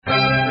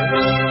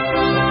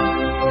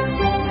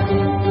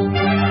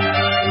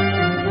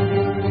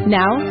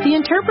Now, The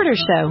Interpreter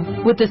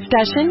Show, with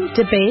discussion,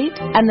 debate,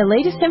 and the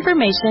latest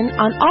information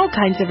on all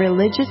kinds of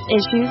religious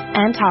issues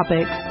and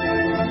topics.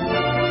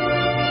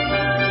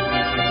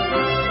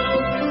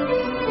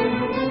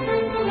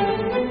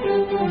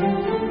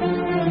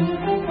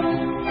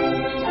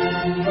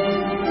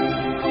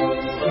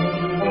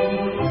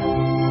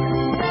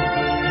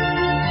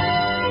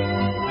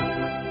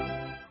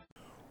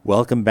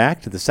 Welcome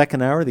back to the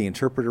second hour of the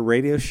Interpreter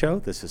Radio Show.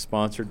 This is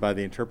sponsored by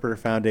the Interpreter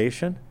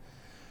Foundation,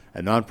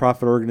 a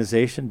nonprofit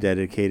organization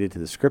dedicated to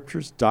the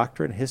scriptures,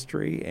 doctrine,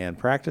 history, and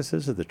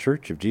practices of the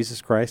Church of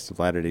Jesus Christ of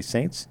Latter-day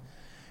Saints.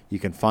 You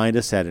can find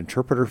us at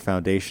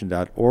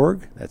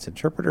interpreterfoundation.org. That's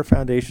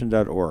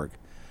interpreterfoundation.org.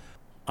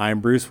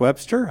 I'm Bruce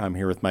Webster. I'm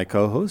here with my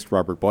co-host,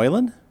 Robert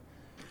Boylan.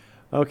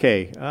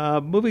 Okay,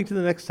 moving to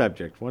the next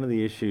subject. One of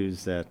the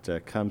issues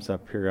that comes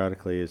up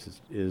periodically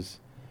is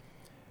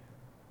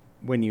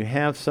when you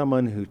have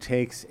someone who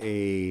takes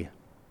a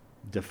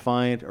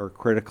defiant or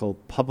critical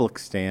public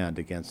stand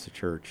against the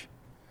church,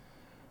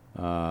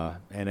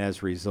 and as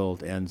a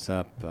result ends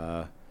up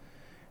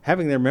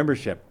having their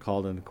membership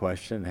called into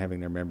question, having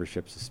their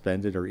membership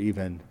suspended, or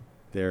even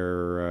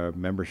their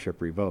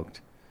membership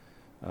revoked.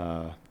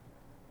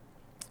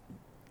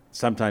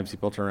 Sometimes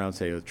people turn around and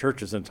say, the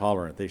church is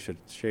intolerant. They should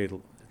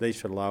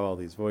allow all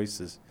these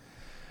voices.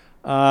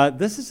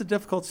 This is a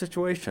difficult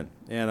situation,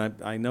 and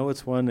I know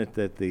it's one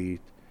that the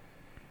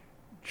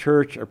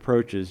church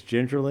approaches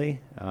gingerly,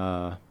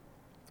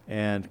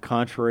 and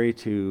contrary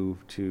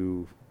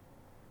to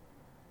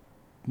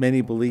many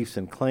beliefs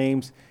and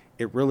claims,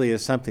 it really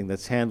is something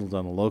that's handled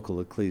on a local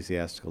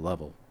ecclesiastical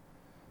level.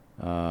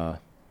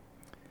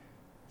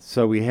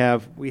 So we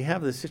have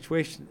the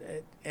situation,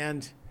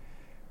 and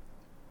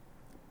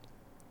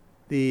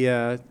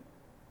the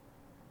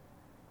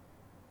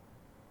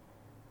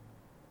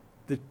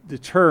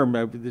term,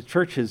 the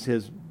church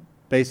has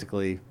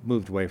basically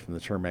moved away from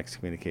the term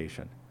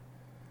excommunication.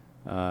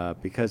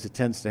 Because it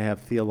tends to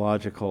have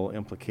theological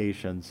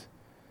implications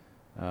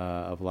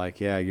of like,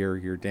 yeah,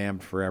 you're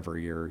damned forever,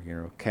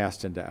 you're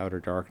cast into outer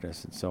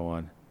darkness, and so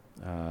on.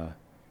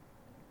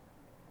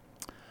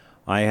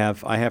 I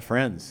have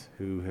friends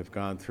who have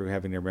gone through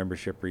having their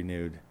membership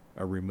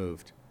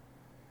removed,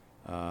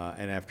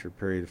 and after a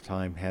period of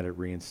time had it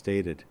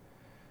reinstated.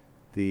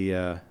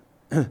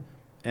 And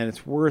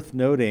it's worth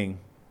noting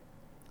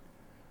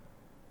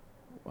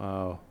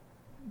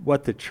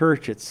what the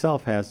church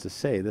itself has to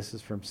say. This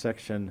is from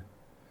section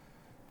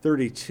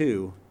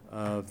 32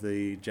 of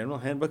the General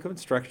Handbook of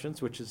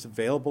Instructions, which is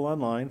available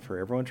online for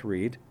everyone to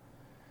read.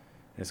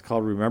 It's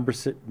called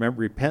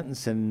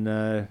Repentance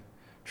in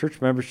Church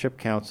Membership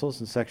Councils,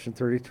 and section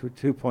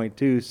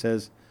 32.2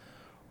 says,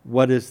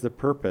 what is the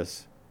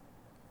purpose?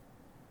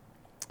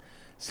 It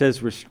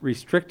says,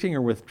 restricting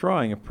or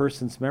withdrawing a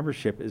person's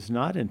membership is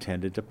not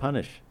intended to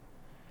punish.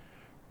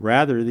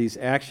 Rather, these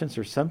actions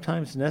are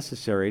sometimes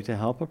necessary to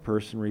help a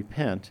person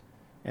repent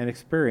and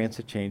experience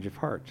a change of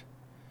heart.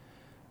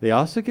 They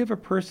also give a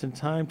person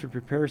time to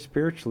prepare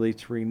spiritually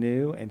to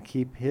renew and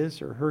keep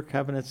his or her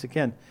covenants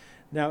again.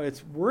 Now,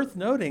 it's worth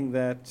noting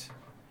that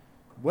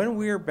when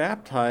we are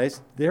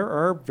baptized, there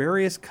are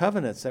various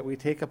covenants that we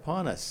take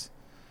upon us.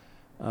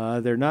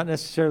 They're not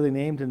necessarily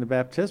named in the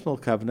baptismal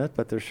covenant,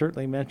 but they're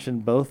certainly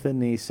mentioned both in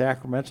the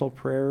sacramental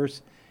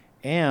prayers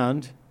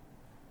and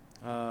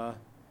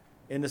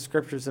in the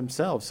scriptures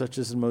themselves, such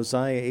as in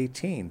Mosiah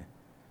 18.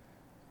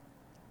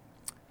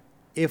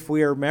 If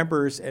we are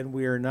members and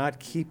we are not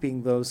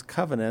keeping those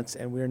covenants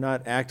and we are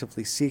not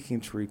actively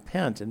seeking to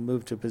repent and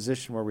move to a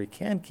position where we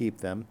can keep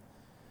them,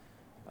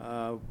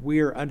 we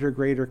are under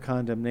greater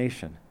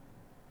condemnation.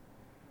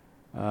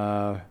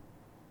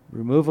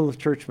 Removal of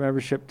church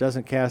membership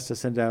doesn't cast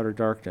us into outer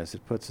darkness.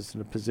 It puts us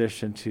in a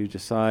position to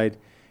decide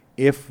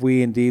if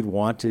we indeed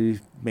want to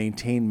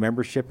maintain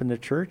membership in the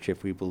church,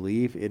 if we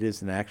believe it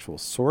is an actual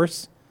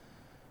source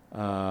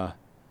of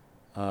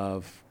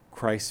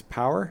Christ's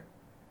power.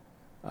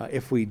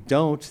 If we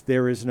don't,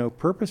 there is no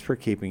purpose for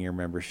keeping your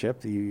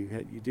membership.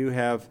 You do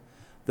have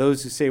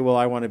those who say, well,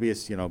 I want to be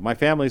my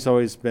family's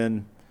always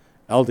been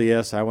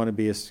LDS. I want to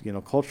be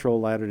a cultural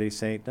Latter-day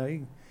Saint. No,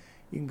 you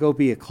can go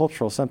be a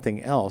cultural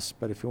something else,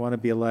 but if you want to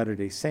be a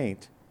Latter-day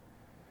Saint,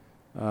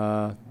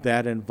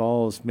 that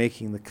involves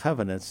making the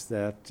covenants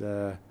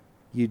that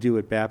you do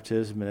at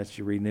baptism and that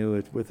you renew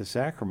it with the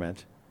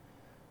sacrament.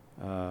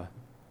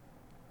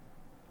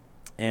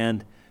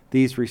 And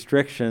these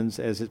restrictions,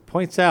 as it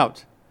points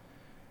out,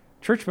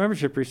 church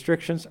membership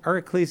restrictions are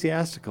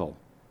ecclesiastical,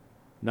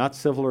 not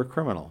civil or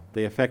criminal.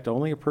 They affect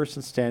only a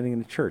person standing in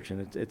the church,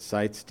 and it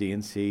cites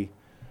D&C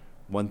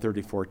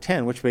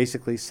 134.10, which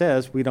basically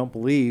says we don't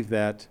believe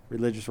that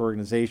religious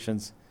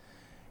organizations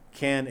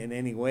can in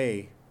any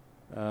way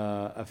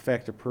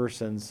affect a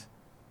person's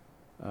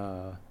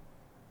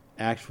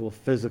actual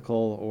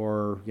physical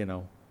or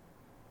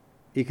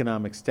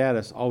economic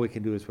status. All we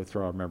can do is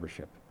withdraw our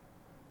membership,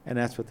 and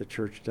that's what the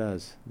church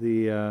does.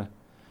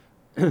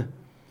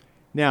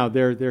 Now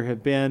there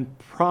have been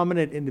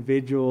prominent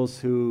individuals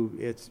who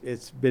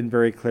it's been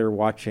very clear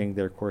watching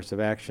their course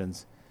of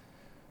actions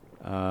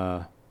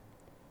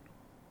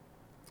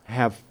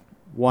have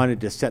wanted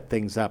to set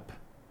things up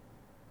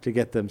to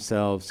get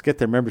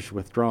their membership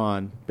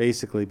withdrawn,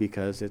 basically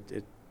because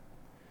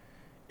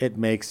it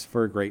makes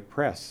for great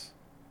press.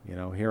 You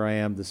know, here I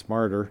am, this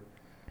martyr.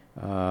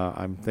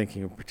 I'm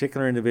thinking of a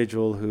particular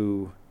individual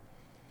who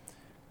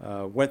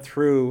went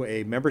through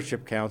a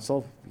membership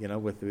council, you know,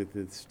 with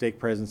the stake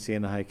presidency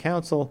and the high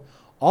council,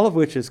 all of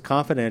which is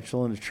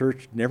confidential and the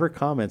church never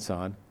comments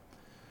on,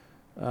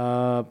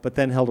 but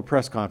then held a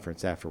press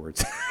conference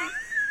afterwards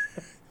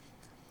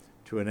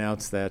to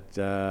announce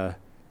that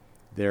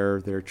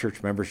their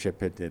church membership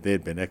they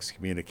had been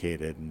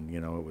excommunicated, and, you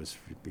know, it was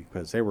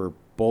because they were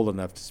bold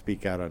enough to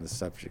speak out on the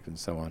subject and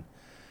so on.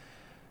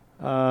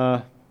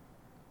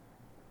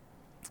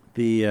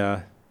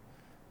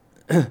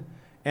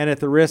 And at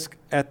the risk,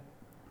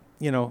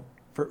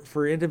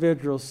 for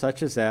individuals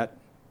such as that,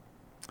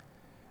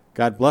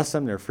 God bless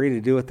them. They're free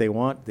to do what they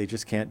want. They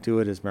just can't do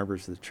it as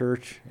members of the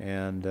church.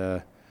 And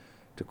to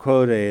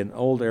quote an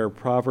old Arab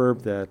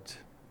proverb that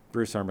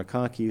Bruce R.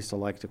 McConkie used to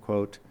like to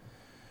quote,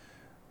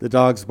 "The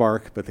dogs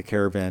bark, but the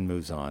caravan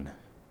moves on."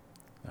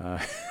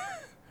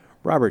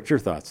 Robert, your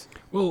thoughts?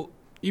 Well,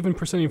 even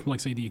presenting from, like,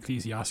 say, the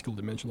ecclesiastical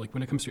dimension, like,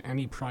 when it comes to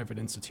any private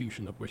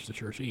institution of which the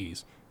church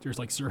is, there's,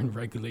 like, certain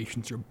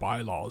regulations or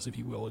bylaws, if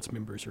you will, its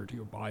members are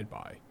to abide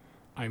by.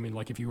 I mean,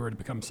 like, if you were to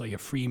become, say, a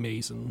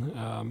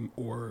Freemason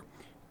or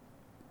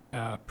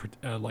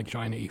like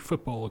join a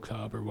football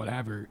club or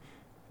whatever,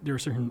 there are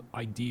certain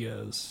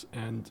ideas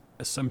and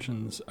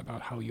assumptions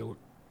about how you'll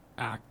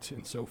act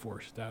and so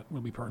forth that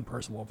will be part and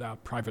parcel of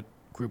that private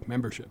group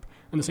membership.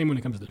 And the same when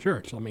it comes to the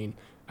church. I mean,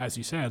 as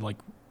you said, like,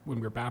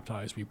 when we're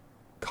baptized, we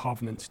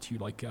covenant to,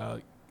 like,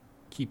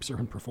 keep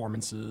certain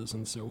performances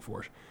and so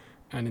forth.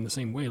 And in the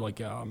same way, like,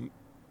 at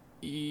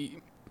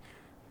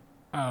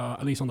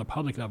least on the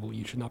public level,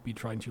 you should not be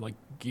trying to, like,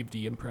 give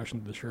the impression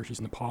that the church is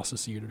an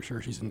apostasy or the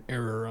church is an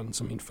error on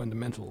something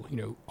fundamental, you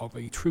know, of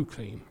a true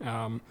claim.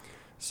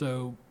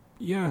 So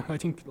yeah, I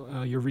think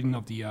your reading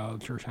of the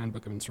Church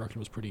Handbook of Instruction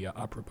was pretty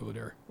apropos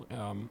there.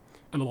 And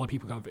a lot of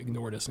people kind of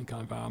ignore this and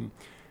kind of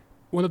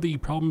one of the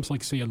problems,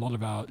 like, say, a lot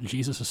of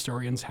Jesus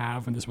historians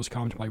have, and this was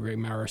commented by Ray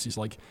Maris, is,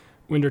 like,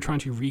 when they're trying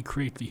to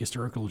recreate the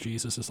historical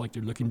Jesus, it's like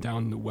they're looking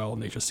down the well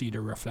and they just see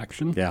their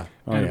reflection. Yeah.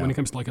 When it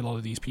comes to, like, a lot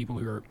of these people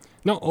who are,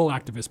 not all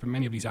activists, but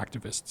many of these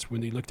activists,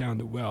 when they look down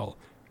the well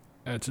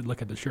to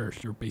look at the church,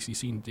 they're basically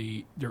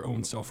seeing their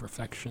own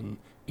self-reflection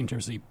in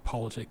terms of the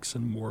politics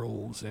and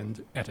morals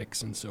and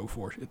ethics and so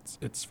forth.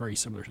 It's very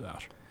similar to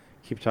that.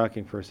 Keep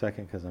talking for a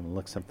second because I'm going to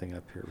look something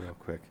up here real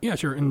quick. Yeah,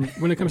 sure. And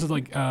when it comes to,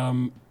 like,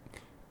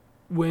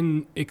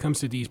 when it comes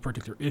to these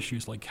particular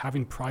issues, like,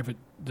 having private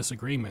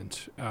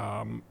disagreement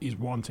is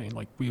one thing.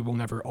 Like, we will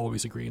never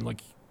always agree. And, like,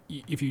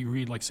 if you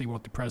read, like, say,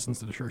 what the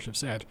presidents of the church have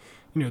said,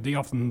 you know, they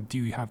often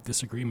do have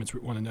disagreements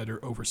with one another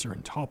over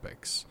certain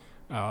topics.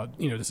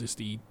 You know, this is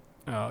the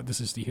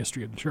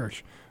history of the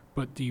church.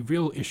 But the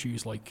real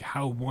issues, like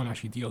how one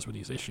actually deals with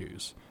these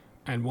issues,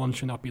 and one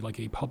should not be like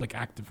a public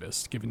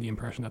activist, giving the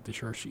impression that the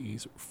church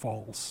is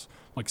false,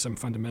 like some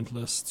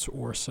fundamentalists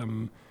or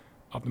some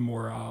of the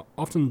more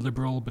often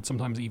liberal, but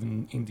sometimes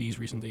even in these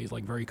recent days,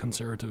 like very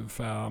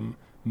conservative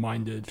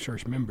minded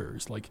church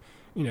members, like,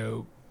 you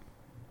know,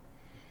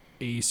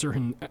 a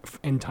certain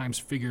end times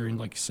figure in,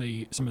 like,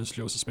 say, some of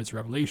Joseph Smith's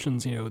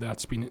revelations, you know,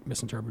 that's been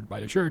misinterpreted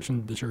by the church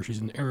and the church is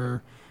in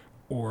error,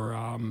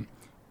 or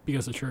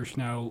because the church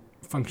now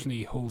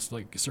functionally holds,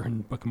 like, a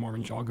certain Book of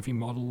Mormon geography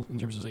model in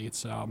terms of, say,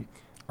 its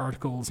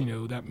articles, you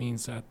know, that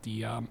means that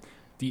the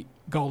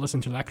godless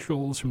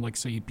intellectuals from, like,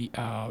 say,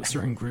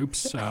 certain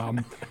groups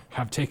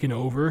have taken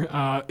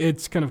over.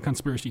 It's kind of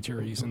conspiracy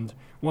theories, and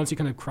once you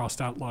kind of cross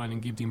that line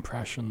and give the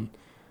impression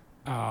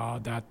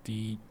that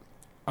the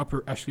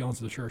upper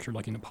echelons of the church are,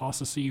 like, in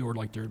apostasy or,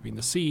 like, they're being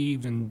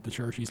deceived and the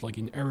church is, like,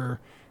 in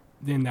error,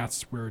 then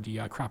that's where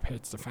the crap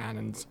hits the fan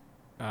and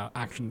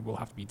action will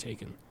have to be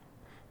taken.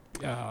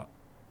 Yeah.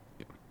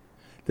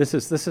 This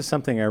is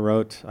something I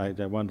wrote. I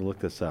wanted to look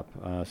this up.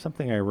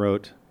 Something I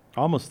wrote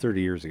almost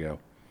 30 years ago.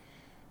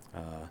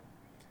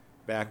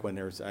 Back when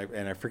there was,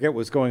 and I forget what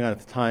was going on at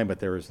the time, but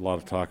there was a lot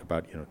of talk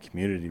about, you know,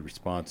 community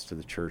response to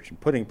the church and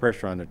putting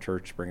pressure on the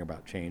church to bring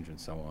about change and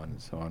so on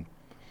and so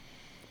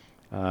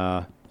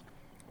on.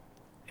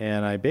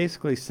 And I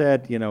basically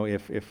said, you know,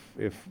 if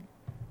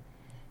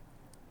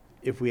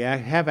we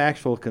have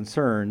actual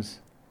concerns,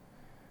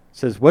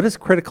 says what is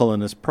critical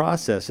in this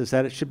process is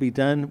that it should be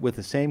done with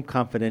the same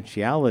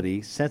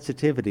confidentiality,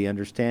 sensitivity,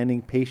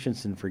 understanding,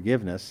 patience, and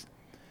forgiveness.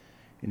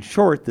 In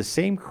short, the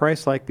same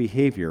Christ-like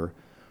behavior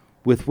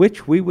with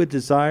which we would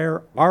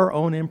desire our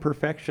own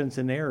imperfections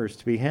and errors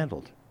to be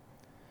handled.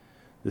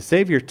 The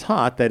Savior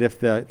taught that if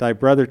thy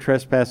brother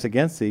trespass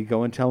against thee,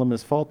 go and tell him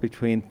his fault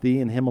between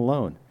thee and him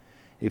alone.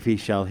 If he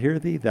shall hear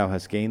thee, thou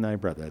hast gained thy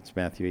brother. That's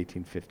Matthew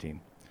 18:15.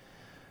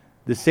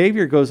 The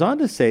Savior goes on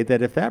to say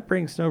that if that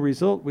brings no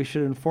result, we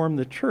should inform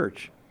the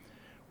church,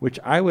 which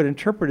I would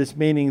interpret as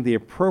meaning the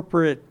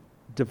appropriate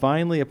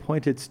divinely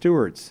appointed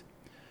stewards,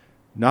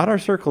 not our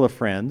circle of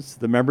friends,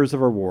 the members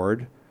of our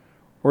ward,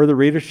 or the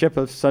readership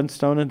of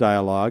Sunstone and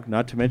Dialogue,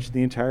 not to mention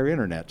the entire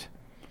internet.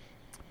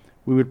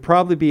 We would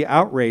probably be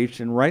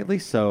outraged, and rightly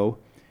so,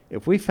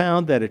 if we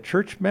found that a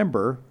church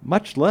member,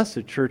 much less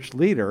a church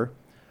leader,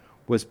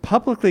 was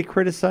publicly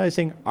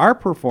criticizing our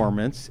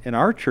performance in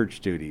our church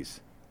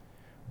duties.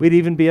 We'd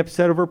even be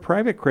upset over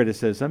private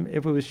criticism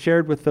if it was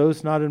shared with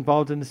those not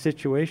involved in the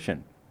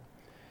situation.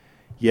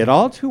 Yet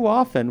all too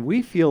often,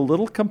 we feel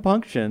little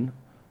compunction,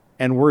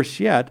 and worse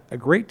yet, a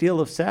great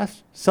deal of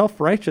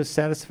self-righteous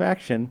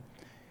satisfaction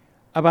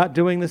about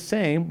doing the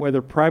same,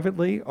 whether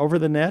privately, over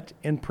the net,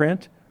 in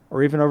print,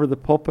 or even over the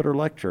pulpit or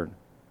lectern.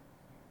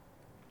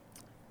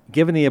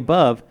 Given the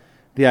above,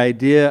 the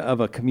idea of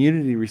a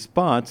community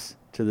response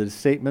to the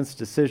statements,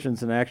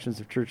 decisions, and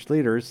actions of church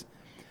leaders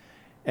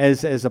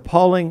as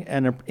appalling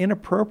and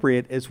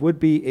inappropriate as would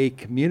be a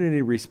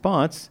community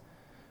response,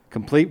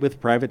 complete with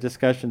private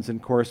discussions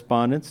and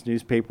correspondence,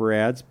 newspaper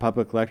ads,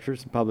 public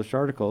lectures, and published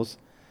articles,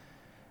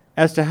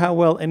 as to how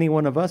well any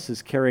one of us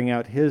is carrying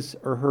out his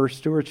or her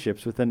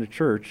stewardships within the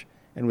church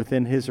and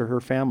within his or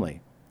her family.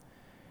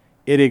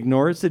 It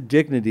ignores the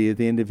dignity of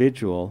the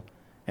individual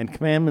and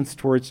commandments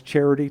towards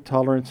charity,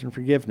 tolerance, and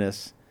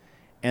forgiveness,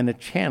 and the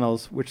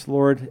channels which the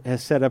Lord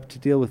has set up to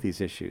deal with these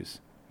issues.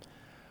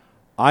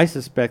 I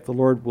suspect the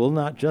Lord will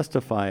not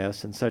justify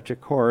us in such a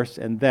course,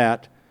 and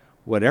that,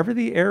 whatever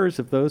the errors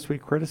of those we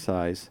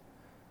criticize,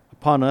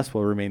 upon us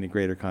will remain a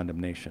greater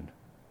condemnation.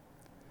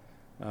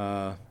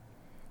 I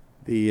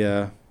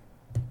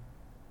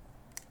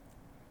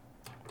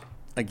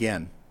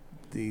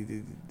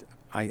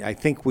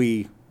think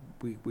we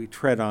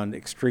tread on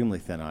extremely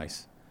thin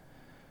ice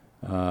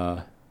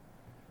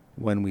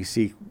when we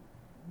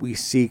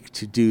seek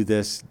to do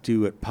this,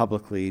 do it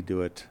publicly,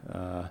 do it,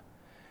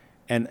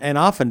 and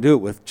often do it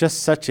with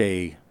just such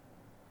a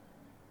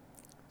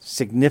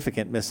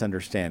significant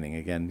misunderstanding.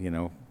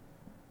 Again,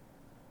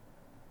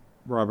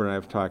 Robert and I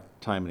have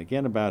talked time and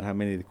again about how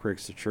many of the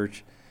critics of the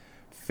church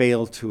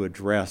fail to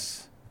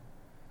address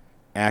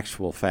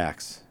actual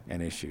facts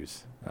and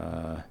issues.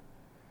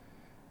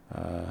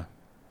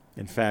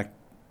 In fact,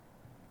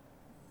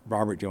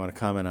 Robert, do you want to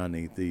comment on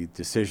the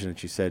decision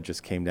that you said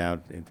just came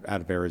out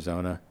of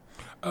Arizona?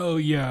 Oh,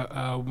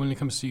 yeah. When it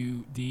comes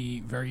to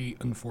the very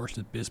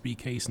unfortunate Bisbee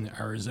case in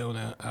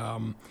Arizona,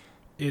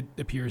 it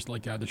appears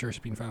like the church has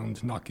been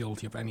found not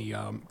guilty of any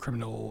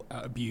criminal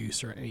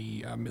abuse or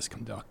any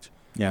misconduct.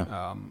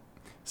 Yeah.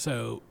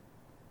 So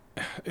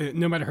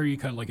no matter how you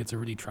cut it, it's a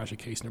really tragic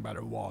case no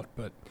matter what.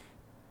 But,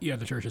 yeah,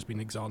 the church has been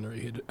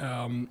exonerated.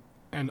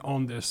 And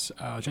on this,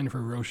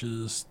 Jennifer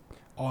Roche's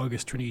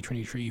August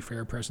 2023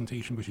 fair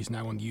presentation, which is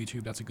now on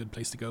YouTube, that's a good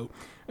place to go.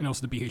 And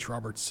also the B.H.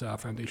 Roberts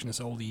Foundation has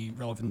all the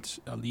relevant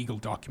legal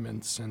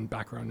documents and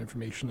background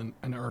information, and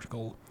an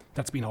article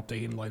that's been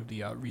updated in light of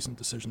the recent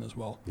decision as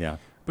well. Yeah.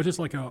 But just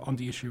on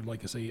the issue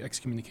of,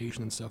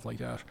 excommunication and stuff like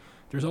that,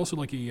 there's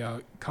also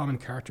a common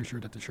caricature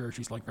that the church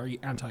is very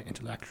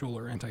anti-intellectual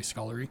or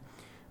anti-scholarly,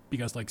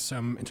 because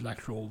some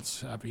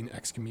intellectuals have been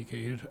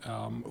excommunicated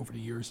over the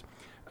years.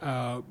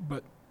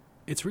 But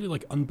it's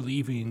really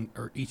unbelieving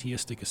or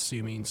atheistic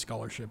assuming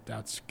scholarship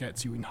that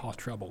gets you in hot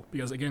trouble.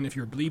 Because again, if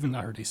you're believing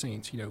Latter-day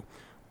Saints,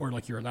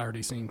 or you're a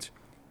Latter-day Saint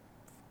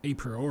a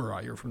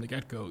priori or from the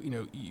get-go,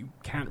 you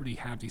can't really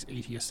have these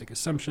atheistic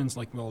assumptions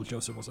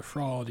Joseph was a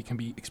fraud. It can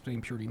be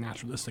explained purely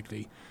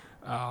naturalistically.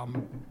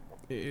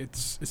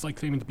 It's like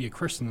claiming to be a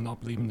Christian and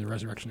not believing in the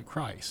resurrection of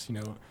Christ.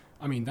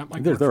 I mean, that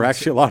might. There are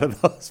actually a lot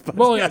of those. But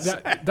well, yes.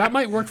 yeah, that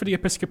might work for the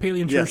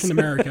Episcopalian Church in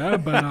America,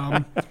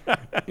 but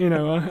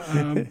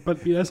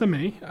but be as it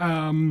may.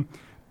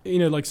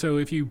 So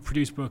if you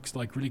produce books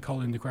really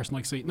calling into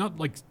question, say not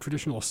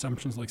traditional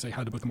assumptions, say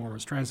how the Book of Mormon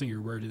was translated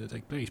or where did it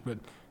take place, but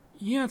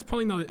yeah, it's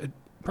probably not.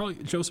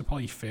 Joseph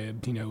probably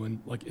fibbed,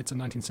 and it's a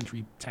 19th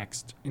century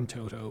text in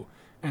toto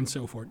and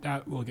so forth.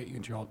 That will get you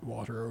into hot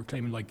water, or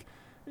claiming a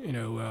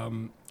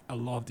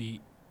lot of the,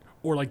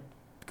 or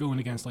going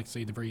against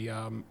say the very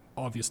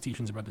obvious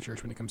teachings about the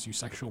church when it comes to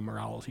sexual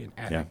morality and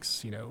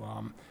ethics,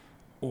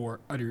 or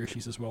other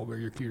issues as well, where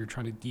you're clearly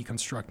trying to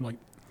deconstruct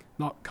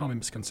not common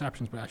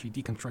misconceptions, but actually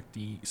deconstruct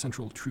the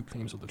central true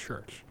claims of the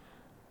church.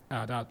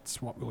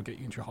 That's what will get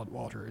you into hot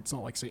water. It's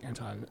not say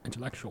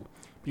anti-intellectual,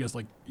 because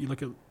you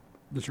look at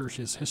the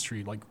church's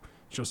history,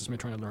 Joseph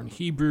Smith trying to learn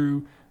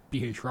Hebrew,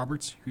 B.H.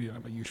 Roberts, who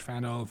I'm a huge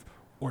fan of,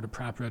 or the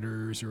Pratt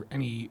brothers, or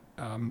any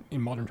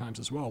in modern times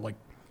as well.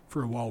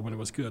 For a while when it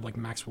was good,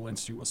 Maxwell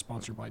Institute was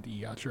sponsored by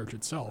the church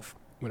itself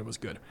when it was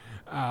good,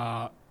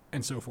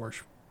 and so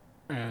forth.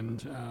 And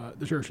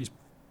the church is,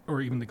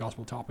 or even the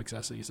Gospel Topics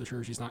essays, the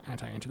church is not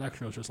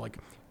anti-intellectual, it's just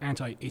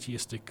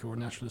anti-atheistic or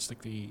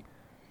naturalistic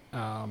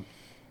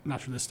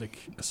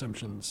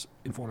assumptions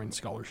informing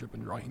scholarship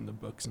and writing the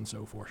books and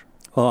so forth.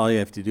 Well, all you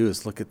have to do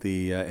is look at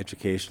the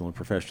educational and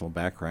professional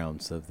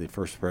backgrounds of the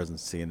First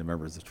Presidency and the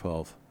members of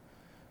 12.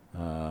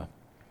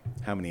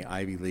 How many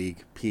Ivy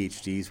League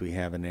PhDs we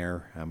have in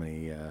there, how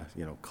many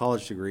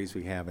college degrees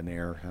we have in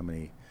there, how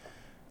many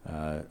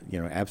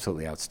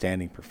absolutely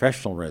outstanding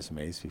professional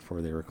resumes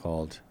before they were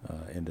called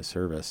into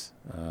service.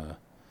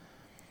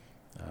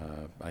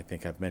 I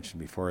think I've mentioned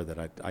before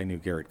that I knew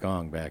Garrett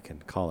Gong back in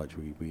college.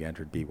 We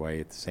entered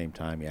BYU at the same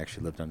time. He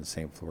actually lived on the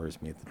same floor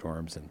as me at the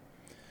dorms, and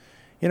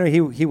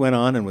he went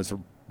on and was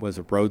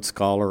a Rhodes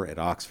Scholar at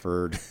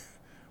Oxford,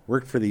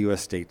 worked for the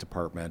U.S. State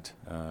Department,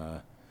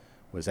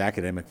 was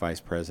academic vice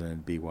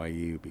president at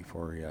BYU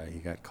before he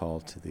got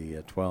called to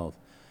the 12.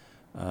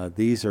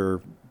 These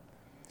are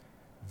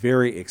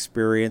very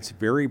experienced,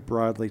 very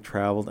broadly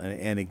traveled,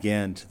 and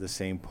again, to the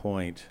same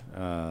point,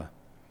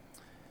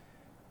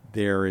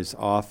 there is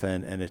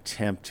often an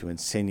attempt to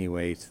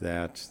insinuate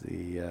that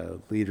the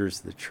leaders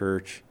of the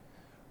church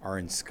are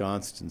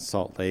ensconced in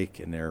Salt Lake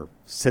in their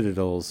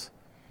citadels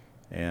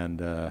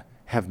and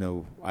have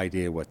no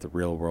idea what the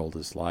real world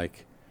is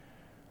like.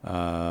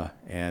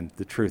 And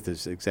the truth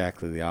is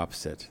exactly the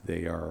opposite.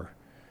 They are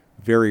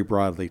very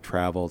broadly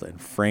traveled,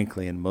 and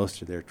frankly, in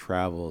most of their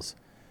travels,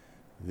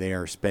 they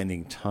are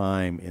spending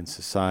time in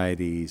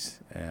societies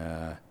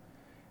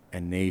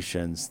and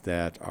nations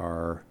that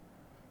are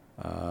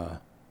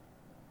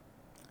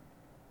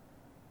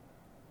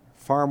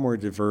far more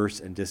diverse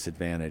and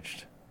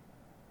disadvantaged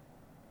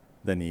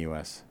than the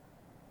U.S.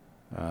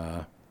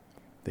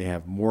 They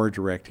have more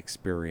direct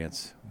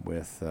experience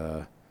with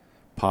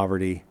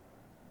poverty,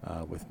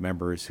 with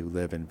members who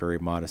live in very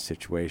modest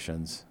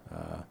situations,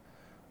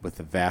 with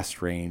a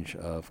vast range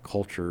of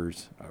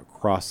cultures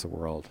across the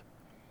world,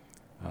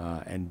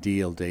 and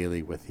deal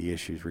daily with the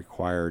issues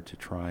required to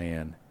try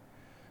and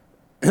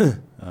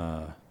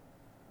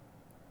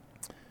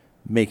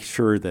make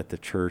sure that the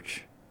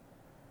church,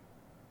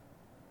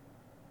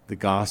 the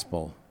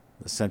gospel,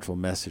 the central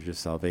message of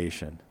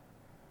salvation,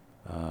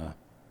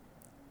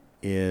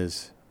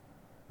 is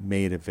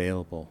made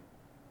available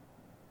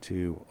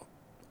to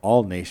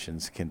all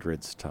nations,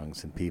 kindreds,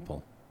 tongues, and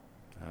people.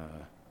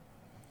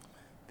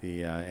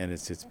 And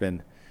it's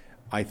been,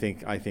 I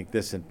think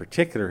this in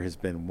particular has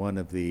been one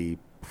of the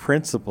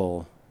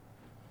principal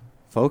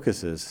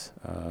focuses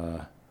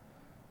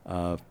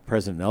of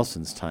President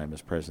Nelson's time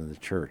as president of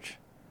the church.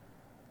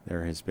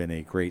 There has been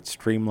a great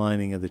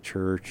streamlining of the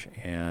church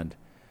and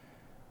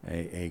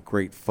a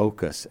great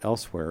focus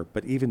elsewhere.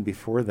 But even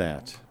before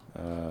that,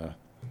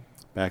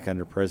 back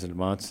under President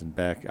Monson,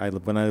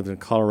 when I lived in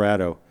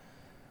Colorado,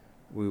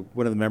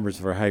 one of the members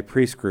of our high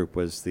priest group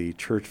was the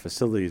church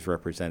facilities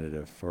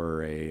representative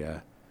for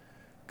a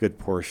good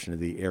portion of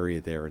the area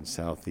there in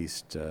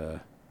southeast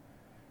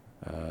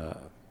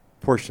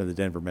portion of the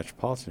Denver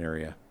metropolitan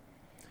area.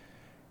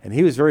 And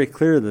he was very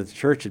clear that the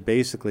church had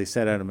basically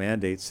set out a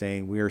mandate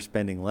saying we are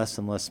spending less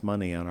and less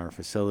money on our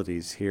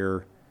facilities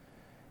here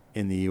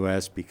in the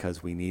U.S.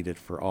 because we need it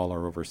for all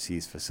our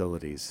overseas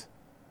facilities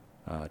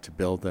to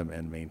build them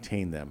and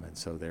maintain them. And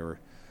so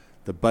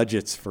the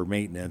budgets for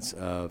maintenance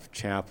of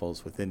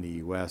chapels within the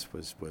U.S.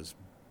 was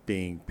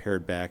being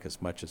pared back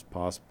as much as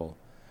possible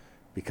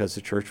because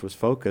the church was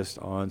focused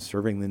on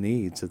serving the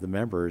needs of the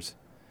members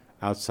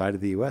outside of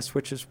the U.S.,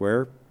 which is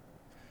where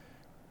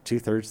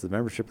 2/3 of the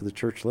membership of the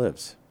church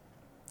lives.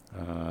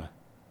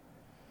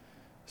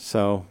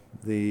 So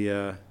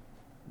the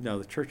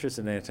church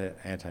isn't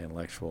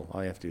anti-intellectual.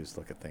 All you have to do is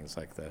look at things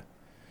like the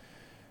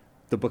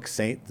book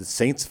the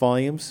Saints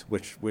volumes,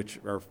 which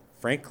are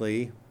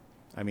frankly,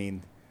 I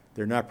mean,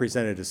 they're not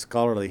presented as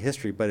scholarly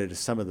history, but it is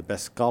some of the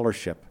best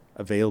scholarship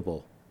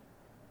available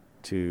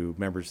to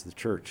members of the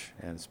church.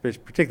 And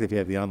particularly if you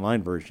have the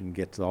online version, you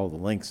get to all the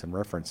links and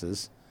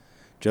references.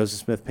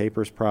 Joseph Smith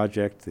Papers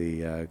Project,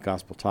 the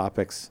Gospel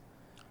Topics,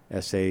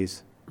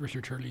 essays.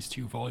 Richard Turley's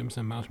 2 volumes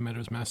on Mountain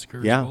Meadows Massacre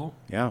as well.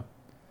 Yeah.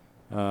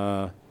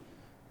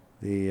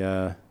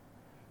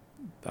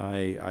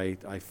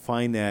 I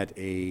find that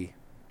a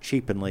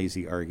cheap and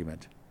lazy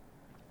argument.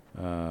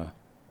 And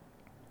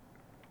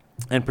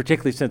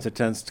particularly since it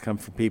tends to come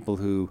from people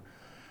who,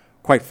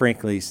 quite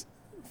frankly,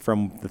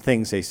 from the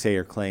things they say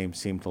or claim,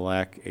 seem to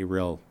lack a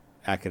real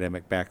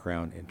academic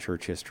background in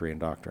church history and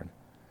doctrine.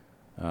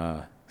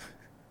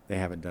 They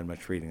haven't done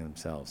much reading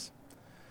themselves.